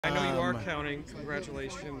I know you are counting.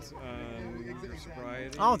 Congratulations on your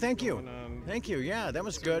sobriety. Oh, thank you. Thank you. Yeah, that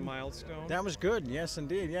was good. Milestone. That was good. Yes,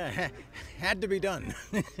 indeed. Yeah, had to be done.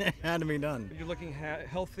 Had to be done. You're looking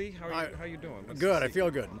healthy. How are you doing? Good. I feel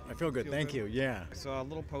good. I feel good. Thank you. Yeah. I saw a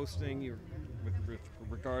little posting with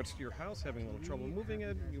regards to your house having a little trouble moving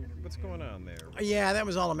it. What's going on there? Yeah, that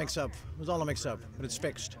was all a mix-up. It was all a mix-up, but it's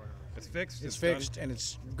fixed. It's fixed. It's fixed, and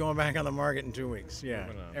it's going back on the market in 2 weeks. Yeah,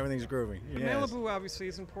 everything's groovy. Yes. Malibu obviously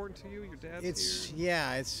is important to you. Your dad's here.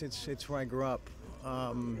 Yeah, it's where I grew up.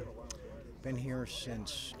 Been here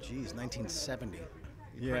since 1970.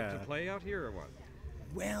 To play out here or what?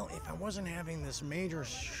 Well, if I wasn't having this major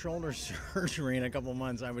shoulder surgery in a couple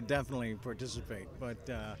months, I would definitely participate. But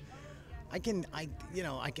I can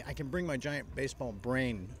bring my giant baseball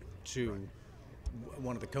brain to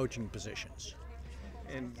one of the coaching positions.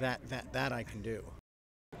 And that I can do.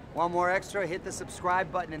 Want more extra? Hit the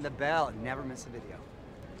subscribe button and the bell and never miss a video.